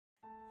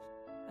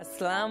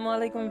আসসালামু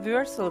আলাইকুম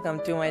viewers, welcome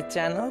to my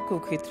channel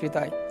cook with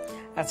হৃদয়।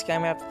 আজকে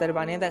আমি আপনাদের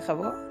বানিয়ে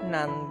দেখাবো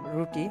নান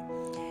রুটি।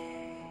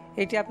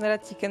 এটি আপনারা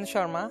চিকেন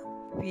শর্মা,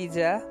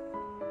 পিৎজা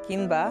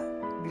কিংবা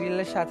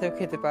গ্রিলের সাথেও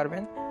খেতে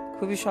পারবেন।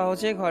 খুবই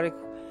সহজে ঘরে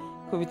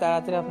খুবই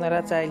তাড়াতাড়ি আপনারা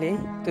চাইলেই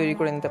তৈরি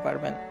করে নিতে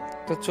পারবেন।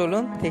 তো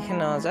চলুন দেখে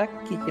নেওয়া যাক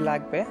কি কি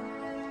লাগবে।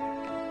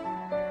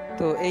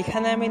 তো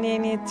এইখানে আমি নিয়ে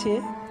নিয়েছি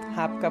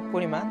হাফ কাপ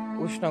পরিমাণ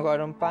উষ্ণ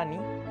গরম পানি।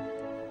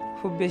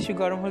 খুব বেশি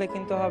গরম হলে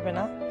কিন্তু হবে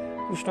না,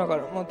 উষ্ণ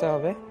গরম হতে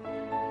হবে।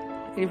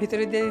 এর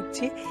ভিতরে দিয়ে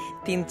দিচ্ছি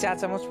 3 চা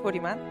চামচ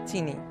পরিমাণ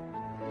চিনি।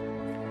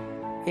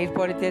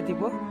 এরপরে দিয়ে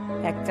দিব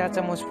 1 চা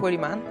চামচ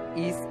পরিমাণ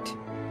ইস্ট।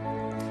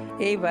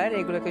 এইবার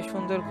এগুলোকে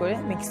সুন্দর করে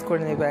মিক্স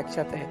করে নেব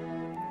একসাথে।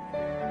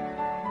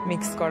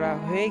 মিক্স করা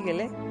হয়ে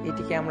গেলে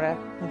এটিকে আমরা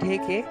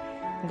ঢেকে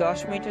 10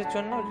 মিনিটের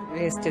জন্য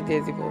রেস্টে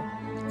দিয়ে দিব,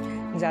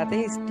 যাতে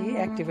ইস্টটি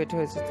অ্যাক্টিভেট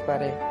হয়ে যেতে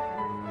পারে।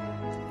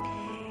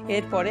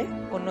 এরপরে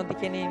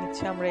অন্যদিকে নিয়ে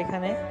নিচ্ছি আমরা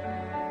এখানে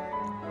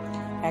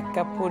 1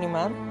 কাপ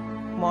পরিমাণ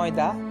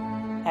ময়দা,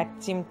 1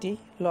 চিমটি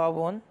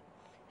লবণ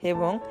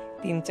এবং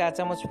 3 চা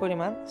চামচ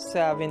পরিমাণ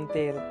সয়াবিন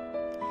তেল।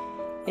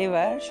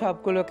 এবার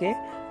সবগুলোকে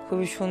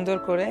খুবই সুন্দর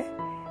করে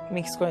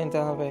মিক্স করে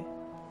নিতে হবে।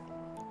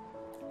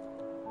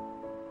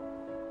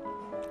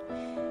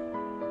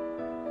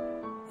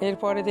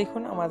 এরপরে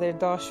দেখুন আমাদের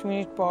 10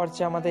 মিনিট পর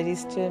যে আমাদের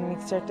ইস্টের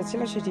মিক্সচারটা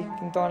ছিল সেটি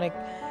কিন্তু অনেক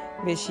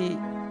বেশি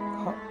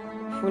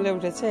ফুলে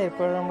উঠেছে।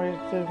 এরপর আমরা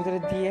এর ভিতরে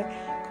দিয়ে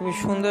খুবই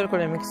সুন্দর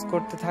করে মিক্স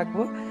করতে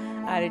থাকবো।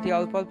 আর এটি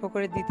অল্প অল্প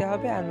করে দিতে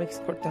হবে আর মিক্স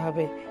করতে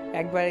হবে,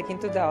 একবারে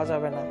কিন্তু দেওয়া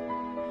যাবে না।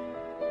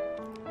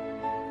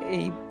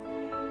 এই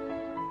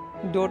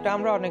ডোটা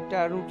আমরা অনেকটা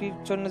রুটির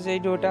জন্য যেই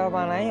ডোটা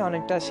বানাই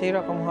অনেকটা সেই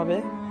রকম হবে,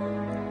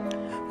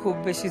 খুব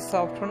বেশি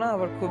সফটও না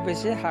আবার খুব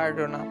বেশি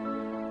হার্ডও না।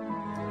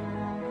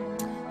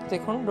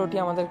 দেখুন ডোটি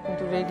আমাদের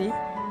কিন্তু রেডি।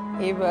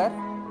 এবার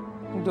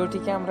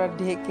ডোটিকে আমরা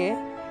ঢেকে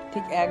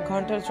ঠিক 1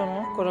 ঘন্টার জন্য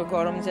কোনো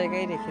গরম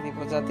জায়গায় রেখে দিব,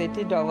 যাতে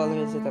এটি ডবল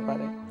হয়ে যেতে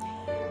পারে।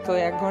 তো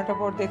 1 ঘন্টা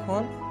পর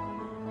দেখুন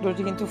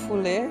ডোটি কিন্তু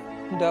ফুলে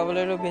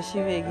ডবলেরও বেশি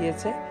হয়ে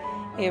গিয়েছে।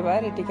 এবার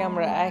এটিকে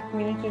আমরা 1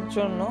 মিনিটের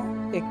জন্য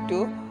একটু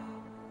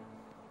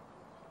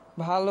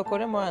ভালো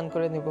করে ময়ান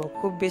করে নেব।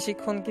 খুব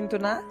বেশিক্ষণ কিন্তু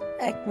না,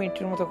 1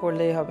 মিনিটের মতো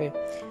করলেই হবে।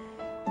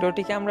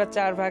 ডোটিকে আমরা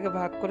 4 ভাগে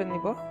ভাগ করে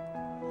নিব।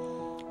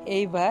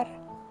 এইবার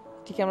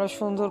এটিকে আমরা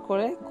সুন্দর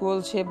করে গোল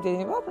শেপ দিয়ে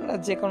নিব। আপনারা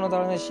যে কোনো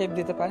ধরনের শেপ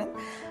দিতে পারেন,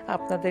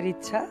 আপনাদের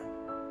ইচ্ছা।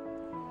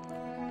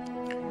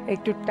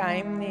 একটু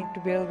টাইম নিয়ে একটু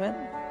বেলবেন,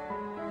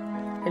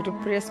 একটু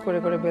প্রেস করে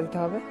করে বেলতে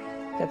হবে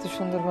যাতে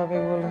সুন্দরভাবে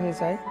গোল হয়ে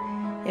যায়।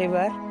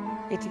 এবার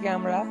এটিকে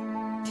আমরা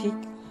ঠিক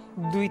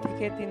 2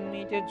 থেকে 3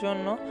 মিনিটের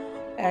জন্য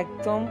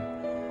একদম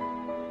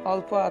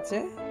অল্প আঁচে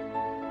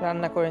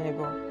রান্না করে নেব।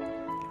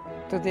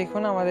 তো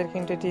দেখুন আমাদের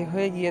কিন্তু এটি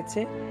হয়ে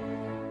গিয়েছে।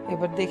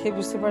 এবার দেখে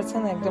বুঝতে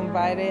পারছেন একদম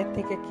বাইরে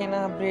থেকে কেনা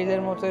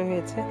ব্রেডের মতো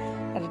হয়েছে,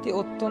 আর এটি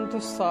অত্যন্ত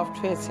সফট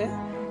হয়েছে।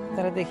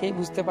 আপনারা দেখেই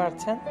বুঝতে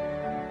পারছেন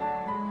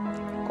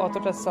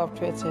কতটা সফট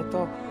হয়েছে।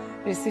 তো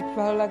রেসিপি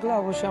ভালো লাগলে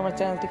অবশ্যই আমার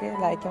চ্যানেলটিকে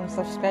লাইক এবং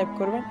সাবস্ক্রাইব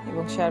করবেন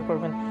এবং শেয়ার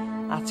করবেন।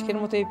 আজকের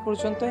মতো এই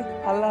পর্যন্তই।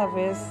 আল্লাহ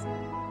হাফেজ।